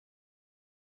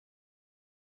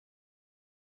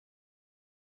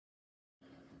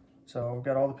So we've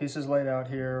got all the pieces laid out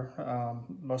here,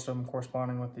 most of them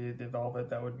corresponding with the velvet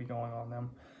that would be going on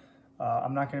them.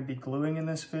 I'm not going to be gluing in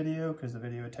this video because the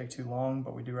video would take too long,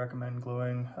 but we do recommend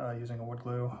gluing using a wood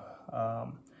glue.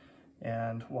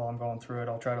 And while I'm going through it,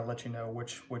 I'll try to let you know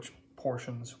which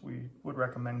portions we would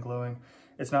recommend gluing.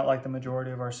 It's not like the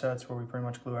majority of our sets where we pretty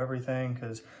much glue everything,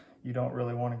 because you don't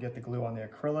really want to get the glue on the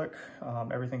acrylic.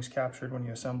 Everything's captured when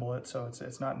you assemble it, so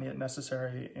it's not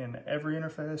necessary in every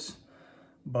interface,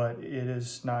 but it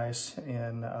is nice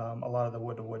in a lot of the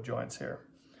wood-to-wood joints here.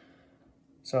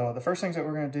 So the first things that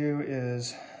we're going to do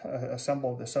is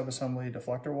assemble the sub-assembly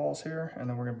deflector walls here, and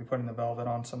then we're going to be putting the velvet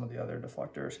on some of the other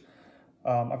deflectors.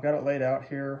 I've got it laid out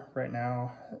here right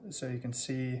now so you can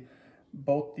see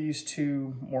both these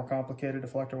two more complicated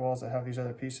deflector walls that have these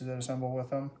other pieces that assemble with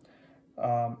them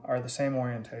are the same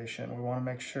orientation. We want to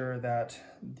make sure that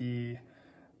the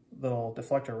little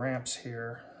deflector ramps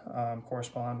here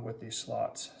correspond with these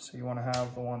slots. So you want to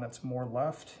have the one that's more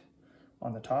left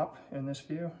on the top in this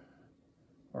view,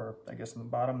 or I guess on the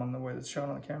bottom on the way that's shown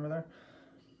on the camera there.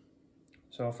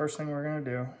 So first thing we're going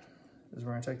to do is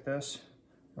we're going to take this,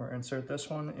 or insert this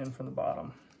one in from the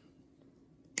bottom.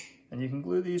 And you can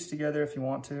glue these together if you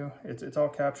want to. It's all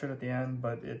captured at the end,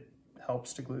 but it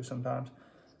helps to glue sometimes.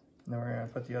 And then we're going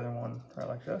to put the other one right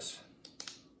like this.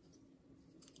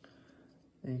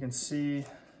 And you can see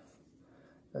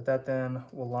that then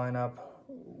will line up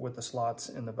with the slots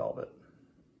in the velvet.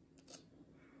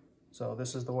 So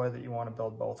this is the way that you want to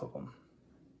build both of them.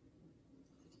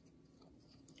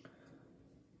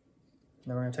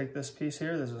 Then we're going to take this piece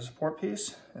here. This is a support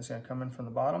piece. It's going to come in from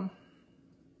the bottom.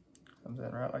 Comes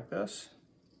in right like this.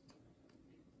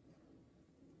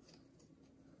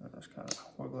 And just kind of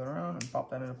wiggle it around and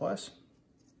pop that into place.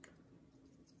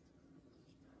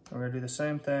 And we're going to do the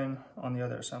same thing on the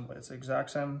other assembly. It's the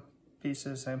exact same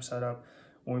pieces, same setup.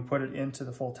 When we put it into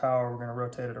the full tower, we're going to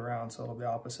rotate it around so it'll be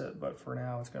opposite, but for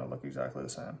now it's going to look exactly the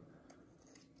same.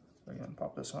 So again,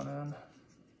 pop this one in.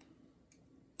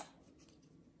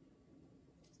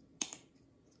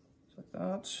 Just like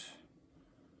that.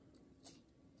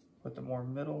 Put the more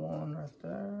middle one right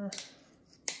there.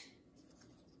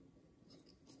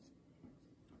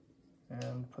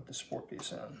 And put the support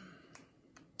piece in.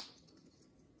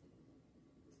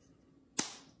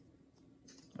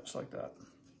 Just like that.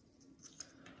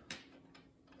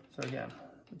 So again,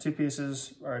 the two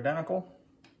pieces are identical.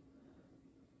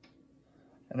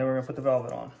 And then we're going to put the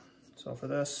velvet on. So for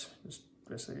this, just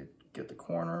basically get the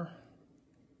corner.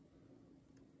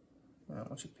 And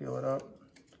once you peel it up,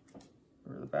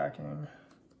 over the backing.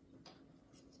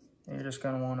 And you're just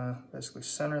going to want to basically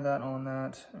center that on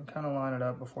that and kind of line it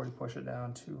up before you push it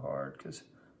down too hard, because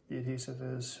the adhesive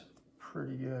is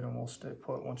pretty good and will stay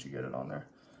put once you get it on there.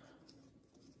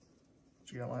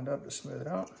 Once you get it lined up, just smooth it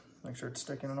out. Make sure it's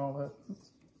sticking in all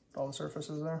the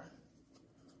surfaces there.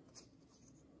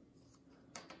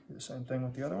 Do the same thing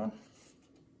with the other one.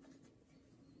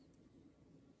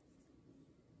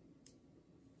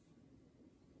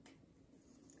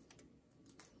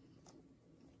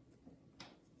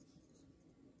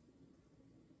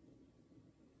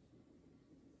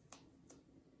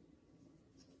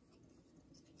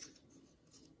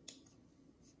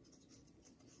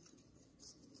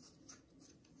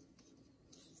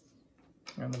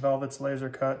 And the velvet's laser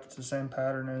cut. It's the same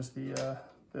pattern as the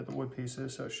wood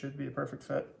pieces, so it should be a perfect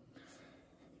fit.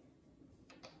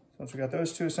 Once we got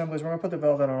those two assemblies, we're going to put the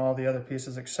velvet on all the other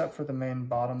pieces except for the main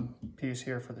bottom piece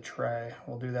here for the tray.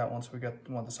 We'll do that once we get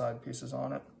one of the side pieces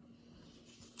on it.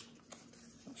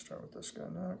 Let's start with this guy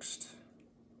next.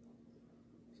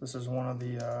 This is one of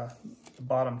the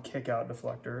bottom kick-out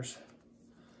deflectors.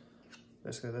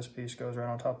 Basically, this piece goes right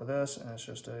on top of this, and it's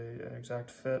just an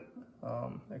exact fit,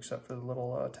 except for the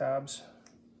little tabs.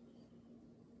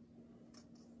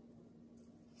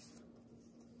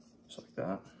 Just like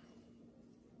that.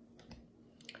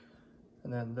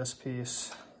 And then this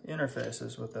piece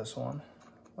interfaces with this one,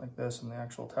 like this in the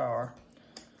actual tower,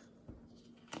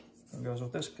 and goes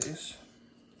with this piece.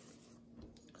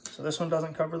 So this one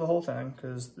doesn't cover the whole thing,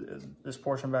 because this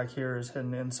portion back here is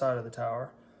hidden inside of the tower.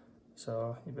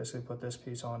 So you basically put this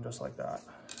piece on just like that.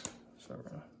 So we're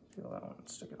gonna peel that one and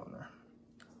stick it on there.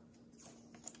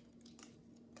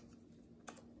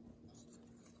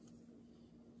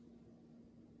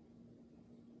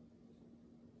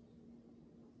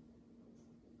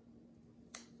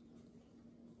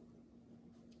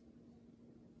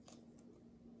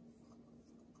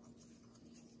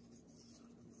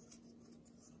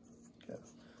 Okay,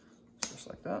 just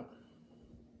like that.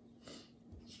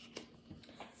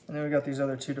 And then we got these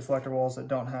other two deflector walls that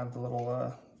don't have the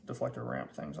little deflector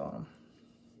ramp things on them.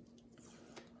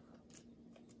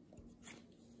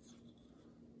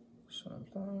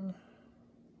 thing.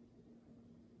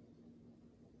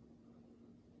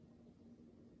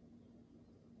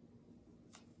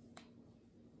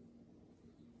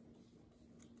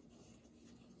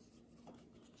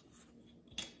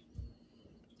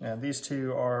 Yeah, these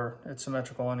two are, it's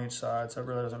symmetrical on each side, so it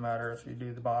really doesn't matter if you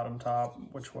do the bottom, top,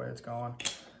 which way it's going.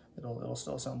 It'll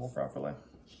still assemble properly.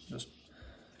 Just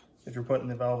if you're putting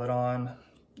the velvet on,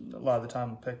 a lot of the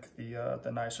time pick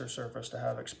the nicer surface to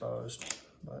have exposed.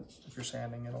 But if you're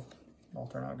sanding, it'll all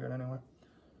turn out good anyway.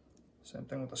 Same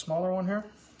thing with the smaller one here.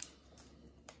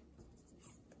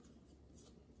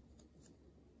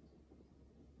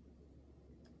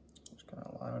 Just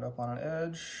gonna line it up on an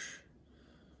edge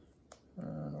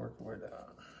and work your way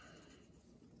down.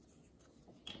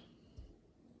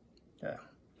 Okay,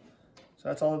 so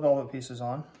that's all the velvet pieces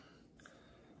on.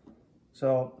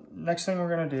 So next thing we're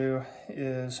gonna do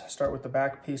is start with the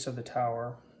back piece of the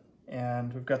tower.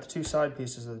 And we've got the two side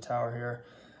pieces of the tower here.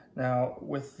 Now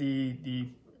with the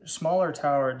smaller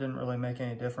tower, it didn't really make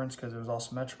any difference because it was all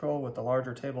symmetrical. With the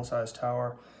larger table size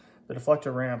tower, the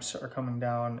deflector ramps are coming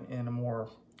down in a more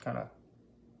kind of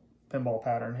pinball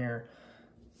pattern here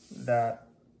that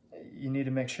you need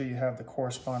to make sure you have the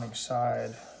corresponding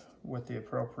side with the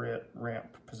appropriate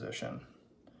ramp position.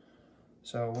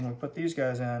 So when we put these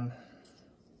guys in,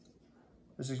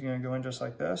 this is going to go in just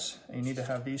like this, and you need to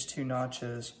have these two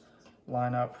notches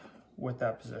line up with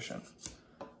that position.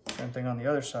 Same thing on the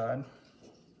other side.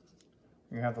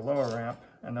 You have the lower ramp,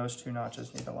 and those two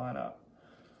notches need to line up.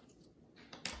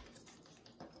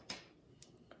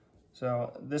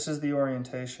 So this is the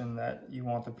orientation that you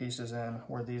want the pieces in,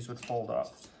 where these would fold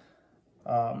up.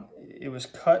 It was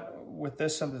cut with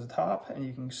this at the top, and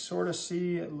you can sort of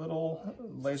see little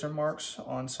laser marks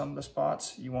on some of the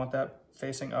spots. You want that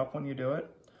facing up when you do it.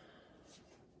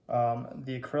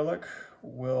 The acrylic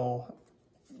will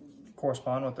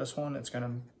correspond with this one. It's going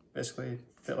to basically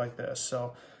fit like this.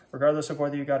 So regardless of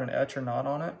whether you got an etch or not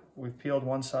on it, we've peeled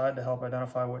one side to help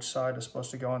identify which side is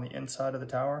supposed to go on the inside of the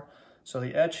tower. So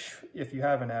the etch, if you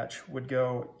have an etch, would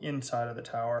go inside of the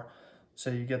tower.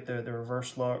 So you get the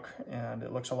reverse look, and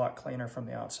it looks a lot cleaner from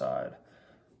the outside.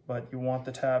 But you want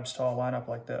the tabs to all line up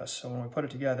like this. So when we put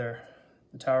it together,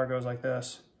 the tower goes like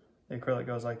this, the acrylic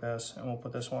goes like this, and we'll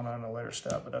put this one on a later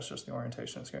step, but that's just the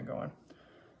orientation it's going to go in.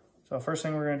 So first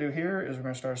thing we're going to do here is we're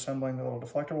going to start assembling the little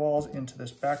deflector walls into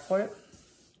this back plate.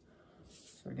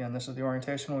 So again, this is the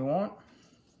orientation we want.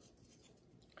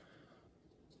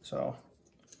 So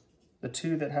the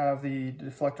two that have the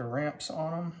deflector ramps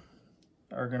on them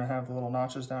are going to have the little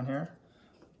notches down here.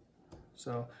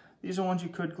 So these are ones you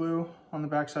could glue on the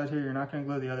back side here. You're not going to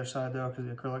glue the other side though, because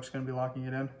the acrylic's going to be locking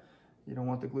it in. You don't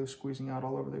want the glue squeezing out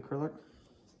all over the acrylic.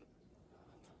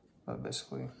 But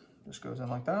basically just goes in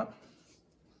like that.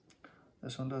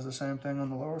 This one does the same thing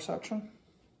on the lower section.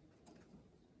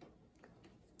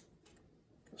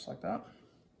 Just like that.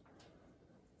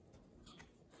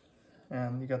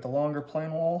 And you got the longer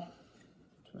plain wall,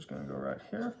 so it's going to go right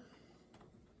here.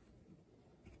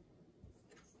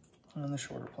 And the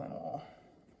shorter plain wall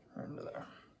right into there.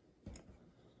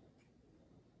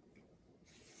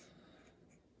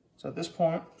 So at this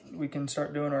point, we can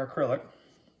start doing our acrylic.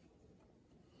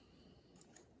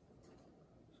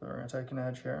 So we're going to take an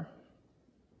edge here.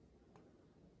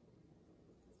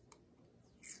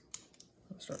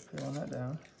 Start peeling that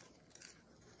down.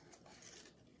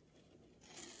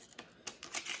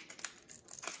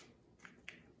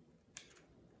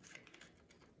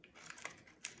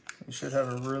 You should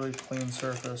have a really clean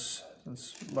surface.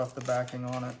 It's left the backing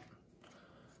on it.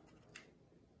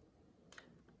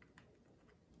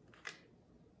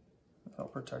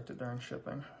 Help protect it during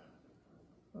shipping.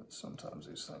 But sometimes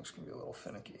these things can be a little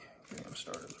finicky getting them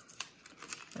started.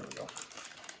 There we go.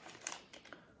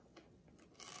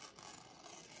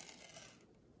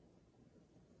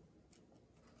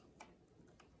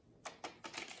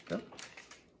 Good.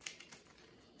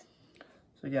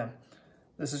 So again,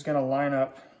 this is going to line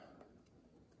up.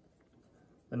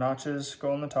 The notches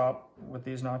go on the top with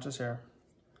these notches here.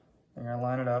 You're going to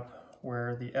line it up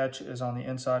where the etch is on the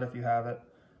inside if you have it.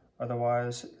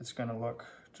 Otherwise, it's going to look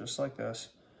just like this.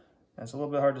 And it's a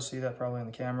little bit hard to see that probably in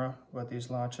the camera, but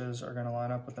these notches are going to line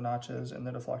up with the notches in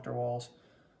the deflector walls.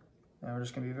 And we're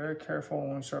just going to be very careful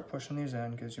when we start pushing these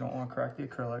in, because you don't want to crack the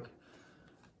acrylic.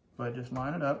 But just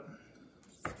line it up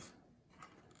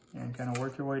and kind of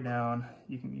work your way down.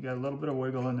 You got a little bit of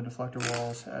wiggle in the deflector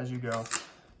walls as you go.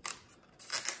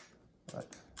 But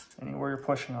anywhere you're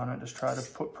pushing on it, just try to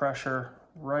put pressure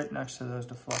right next to those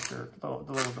the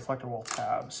little deflector wall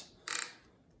tabs.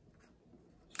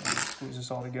 So squeeze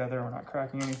this all together. We're not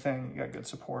cracking anything. You got good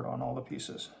support on all the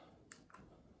pieces.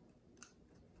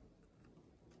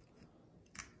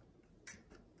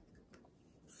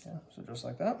 just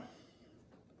like that.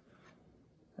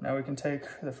 And now we can take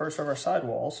the first of our side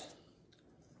walls,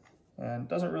 and it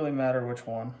doesn't really matter which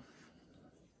one.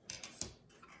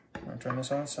 I'm going to turn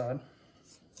this on its side.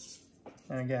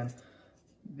 And again,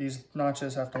 these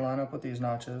notches have to line up with these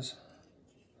notches,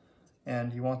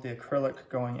 and you want the acrylic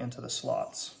going into the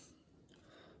slots.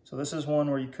 So this is one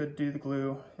where you could do the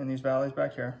glue in these valleys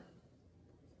back here.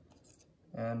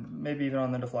 And maybe even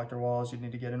on the deflector walls, you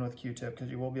need to get in with a Q-tip because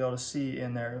you will be able to see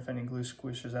in there if any glue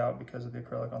squishes out because of the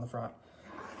acrylic on the front.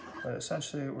 But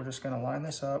essentially, we're just going to line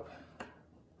this up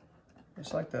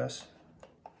just like this.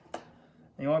 And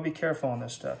you want to be careful on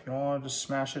this stuff. You don't want to just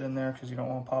smash it in there because you don't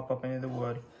want to pop up any of the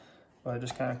wood. But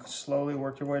just kind of slowly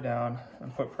work your way down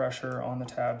and put pressure on the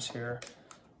tabs here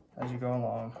as you go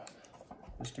along.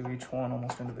 Just do each one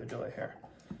almost individually here.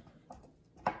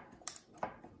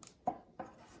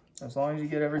 As long as you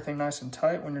get everything nice and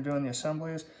tight when you're doing the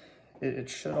assemblies, it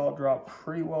should all drop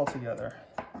pretty well together.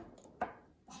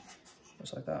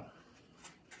 Just like that.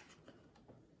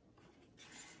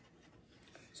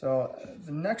 So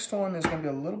the next one is going to be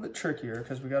a little bit trickier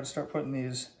because we got to start putting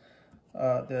these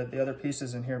the other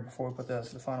pieces in here before we put the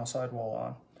final sidewall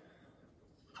on.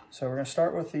 So we're going to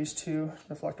start with these two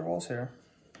deflector walls here.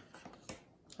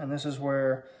 And this is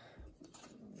where,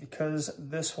 because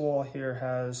this wall here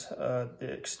has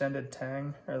the extended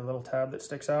tang, or the little tab that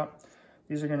sticks out,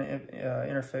 these are going to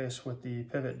interface with the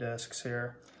pivot discs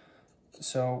here.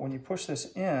 So when you push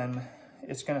this in,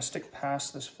 it's going to stick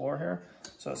past this floor here.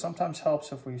 So it sometimes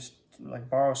helps if we like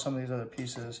borrow some of these other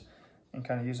pieces and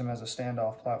kind of use them as a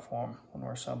standoff platform when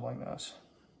we're assembling this.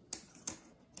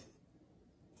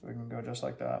 So we can go just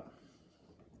like that.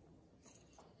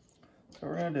 So what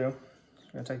we're going to do,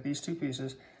 we're going to take these two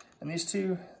pieces, and these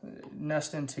two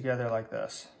nest in together like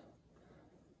this.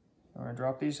 And we're going to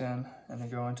drop these in, and they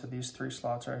go into these three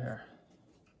slots right here.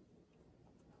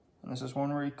 And this is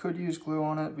one where you could use glue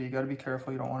on it, but you got to be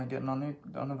careful. You don't want it getting on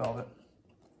the velvet.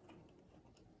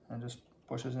 And just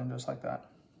pushes in just like that.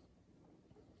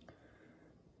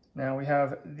 Now we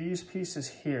have these pieces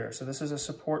here. So this is a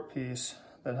support piece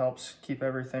that helps keep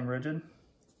everything rigid.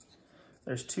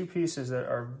 There's two pieces that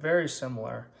are very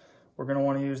similar. We're going to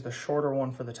want to use the shorter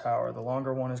one for the tower. The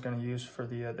longer one is going to use for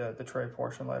the tray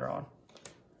portion later on.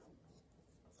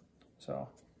 So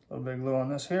a little bit of glue on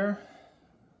this here.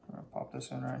 I'm going to pop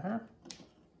this in right here,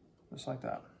 just like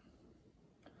that.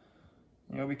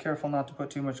 You'll be careful not to put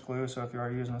too much glue, so if you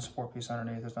are using a support piece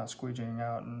underneath, it's not squeegeeing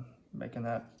out and making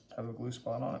that have a glue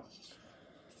spot on it. So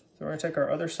we're going to take our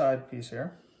other side piece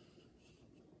here.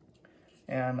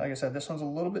 And like I said, this one's a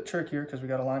little bit trickier because we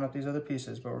got to line up these other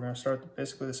pieces, but we're going to start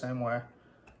basically the same way.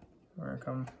 We're going to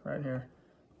come right here.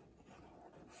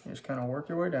 You just kind of work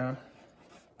your way down.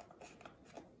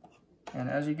 And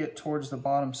as you get towards the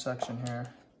bottom section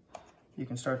here, you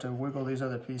can start to wiggle these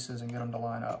other pieces and get them to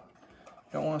line up.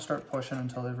 You don't want to start pushing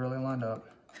until they've really lined up.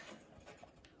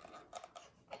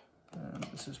 And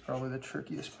this is probably the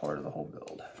trickiest part of the whole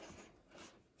build.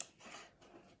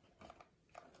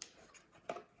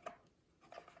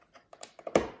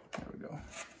 There we go.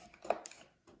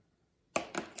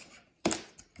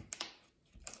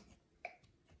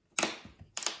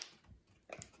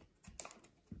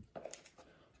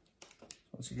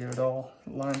 Once you get it all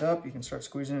lined up, you can start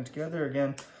squeezing it together.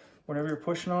 Again, whenever you're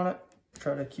pushing on it,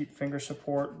 try to keep finger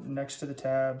support next to the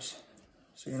tabs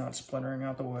so you're not splintering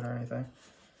out the wood or anything.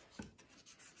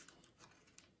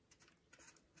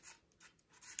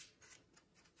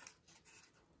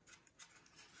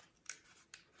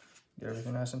 Get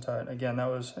everything nice and tight. Again, that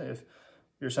was, if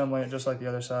you're assembling it just like the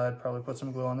other side, probably put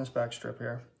some glue on this back strip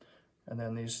here. And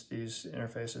then these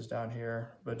interfaces down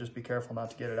here, but just be careful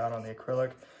not to get it out on the acrylic.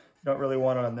 You don't really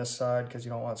want it on this side because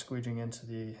you don't want it squeeging into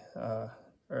the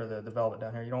velvet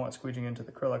down here. You don't want squeeging into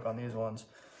the acrylic on these ones.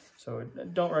 So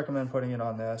don't recommend putting it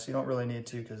on this. You don't really need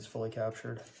to because it's fully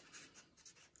captured.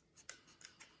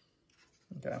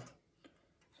 Okay.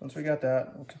 So once we got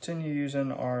that, we'll continue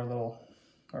using our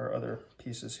other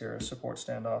pieces here as support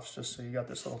standoffs, just so you got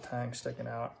this little tang sticking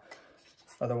out.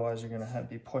 Otherwise, you're going to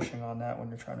be pushing on that when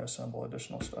you're trying to assemble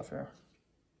additional stuff here.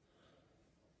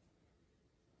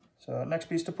 So next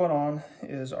piece to put on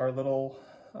is our little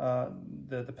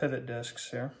the pivot discs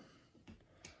here.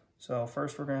 So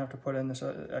first we're going to have to put in this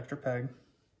extra peg.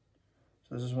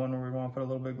 So this is one where we want to put a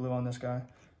little bit of glue on this guy.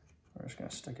 We're just going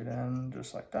to stick it in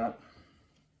just like that.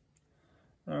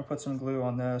 Then we'll put some glue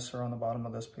on this or on the bottom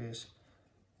of this piece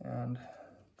and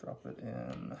drop it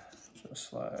in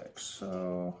just like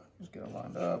so. Just get it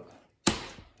lined up,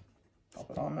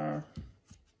 pop it on there.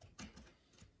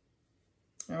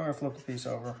 And we're going to flip the piece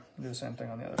over and do the same thing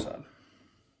on the other side.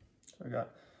 So we got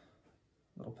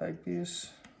a little peg piece,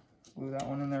 Glue that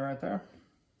one in there right there.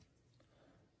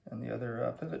 And the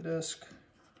other pivot disc,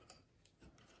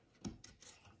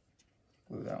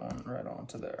 glue that one right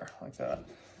onto there, like that.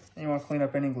 And you want to clean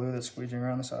up any glue that's squeeging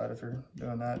around the side if you're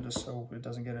doing that, just so it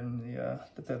doesn't get in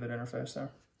the pivot interface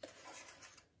there.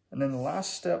 And then the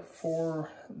last step for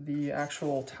the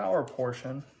actual tower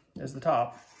portion is the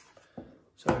top.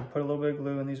 So you put a little bit of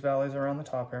glue in these valleys around the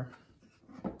top here.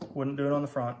 Wouldn't do it on the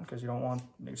front because you don't want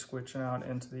it squishing out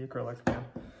into the acrylic again.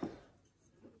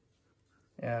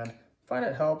 And I find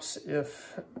it helps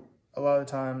if a lot of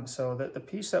the time, so that the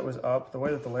piece that was up, the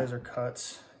way that the laser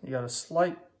cuts, you got a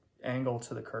slight angle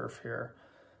to the kerf here.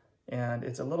 And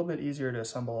it's a little bit easier to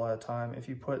assemble a lot of the time if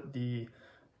you put the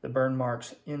burn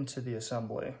marks into the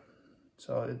assembly.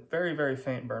 So it's very, very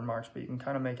faint burn marks, but you can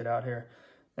kind of make it out here.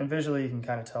 And visually you can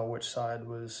kind of tell which side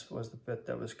was the bit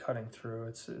that was cutting through.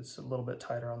 It's a little bit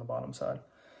tighter on the bottom side.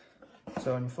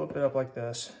 So when you flip it up like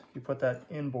this, you put that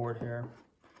inboard here,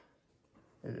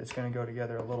 it's going to go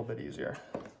together a little bit easier.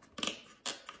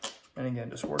 And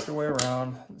again, just work your way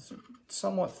around. It's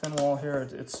somewhat thin wall here.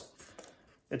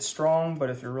 It's strong, but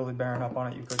if you're really bearing up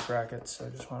on it, you could crack it. So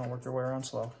just want to work your way around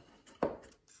slow.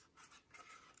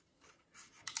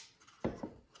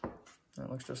 And it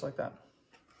looks just like that.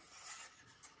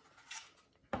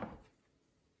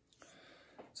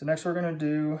 So next we're going to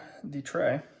do the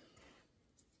tray.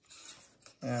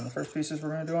 And the first pieces we're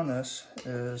going to do on this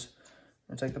is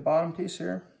we're going to take the bottom piece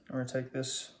here. We're going to take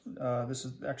this, this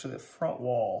is actually the front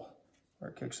wall where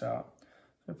it kicks out.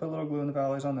 So put a little glue in the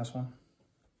valleys on this one.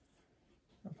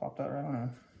 I'll pop that right on in.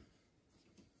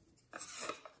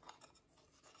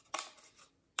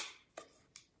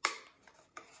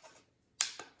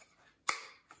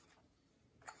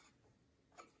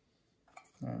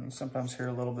 And you sometimes hear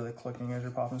a little bit of clicking as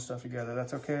you're popping stuff together.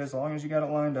 That's okay as long as you got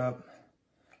it lined up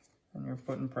and you're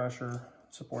putting pressure,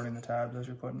 supporting the tabs as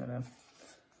you're putting it in.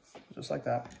 Just like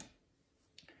that.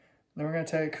 Then we're going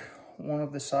to take one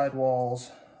of the side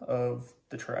walls of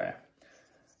the tray.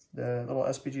 The little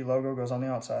SPG logo goes on the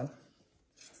outside.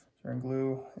 So we're going to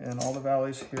glue in all the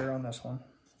valleys here on this one.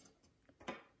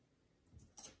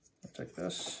 I'll take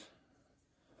this.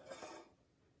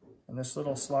 And this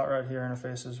little slot right here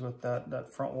interfaces with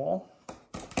that front wall.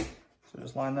 So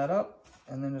just line that up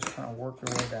and then just kind of work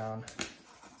your way down,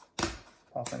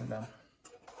 popping it down.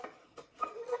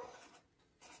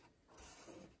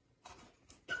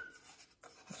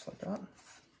 Just like that.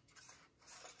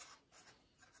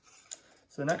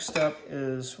 So the next step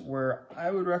is where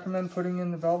I would recommend putting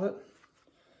in the velvet.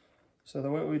 So the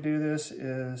way we do this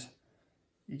is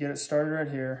you get it started right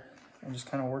here and just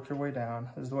kind of work your way down.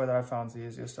 This is the way that I found is the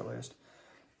easiest, at least.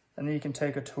 And then you can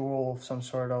take a tool of some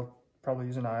sort, I'll probably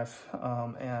use a knife,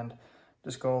 and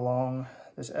just go along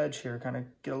this edge here, kind of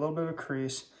get a little bit of a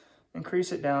crease, and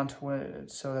crease it down to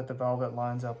so that the velvet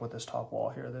lines up with this top wall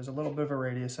here. There's a little bit of a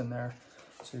radius in there,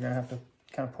 so you're gonna have to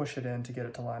kind of push it in to get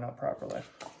it to line up properly.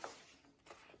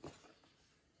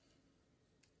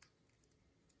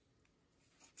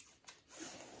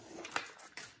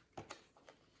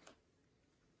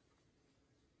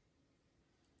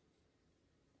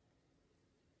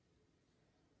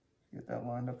 Get that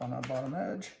lined up on that bottom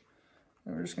edge.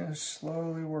 And we're just going to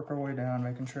slowly work our way down,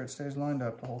 making sure it stays lined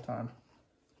up the whole time.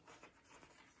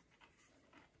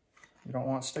 You don't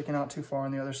want it sticking out too far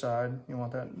on the other side. You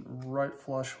want that right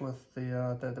flush with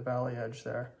the valley edge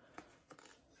there.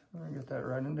 I'm going to get that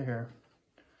right into here.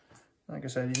 Like I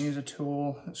said, you can use a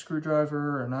tool, a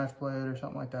screwdriver or a knife blade or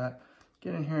something like that.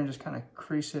 Get in here and just kind of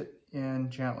crease it in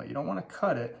gently. You don't want to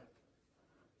cut it.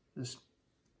 Just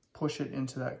push it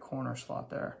into that corner slot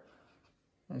there.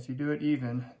 And if you do it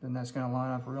even, then that's going to line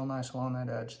up real nice along that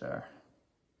edge there.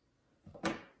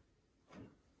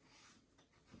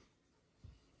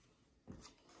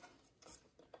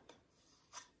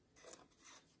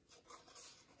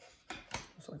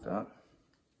 Just like that.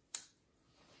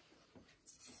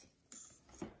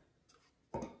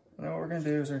 And then what we're going to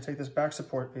do is we're going to take this back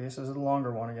support piece. This is the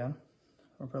longer one again.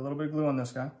 We'll put a little bit of glue on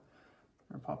this guy.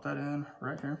 We're going to pop that in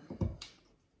right here.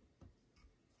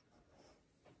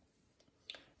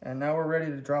 And now we're ready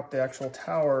to drop the actual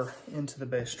tower into the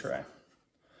base tray.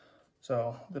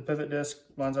 So the pivot disc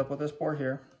lines up with this board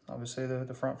here. Obviously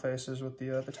the front faces with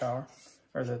the tower,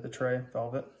 or the tray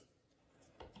velvet.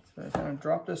 So I kind of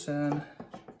drop this in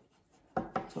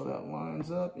so that lines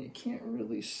up. You can't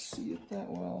really see it that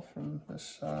well from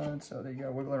this side, so there you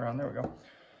go, wiggle it around, there we go.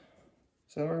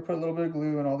 So we're gonna put a little bit of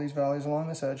glue in all these valleys along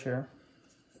this edge here.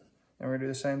 And we're gonna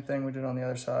do the same thing we did on the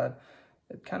other side.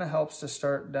 It kind of helps to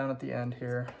start down at the end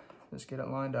here. Just get it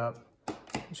lined up.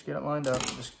 Just get it lined up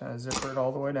and just kind of zipper it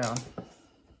all the way down.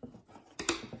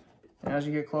 And as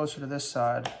you get closer to this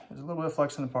side, there's a little bit of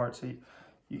flex in the part, so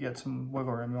you get some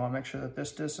wiggle room. You want to make sure that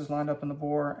this disc is lined up in the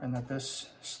bore and that this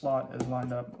slot is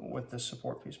lined up with this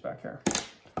support piece back here.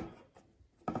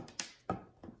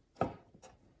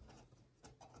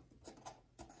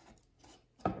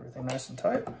 Everything nice and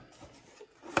tight.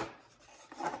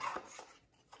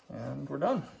 And we're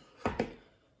done.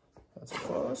 That's it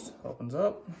closed, opens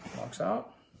up, locks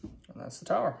out, and that's the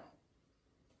tower.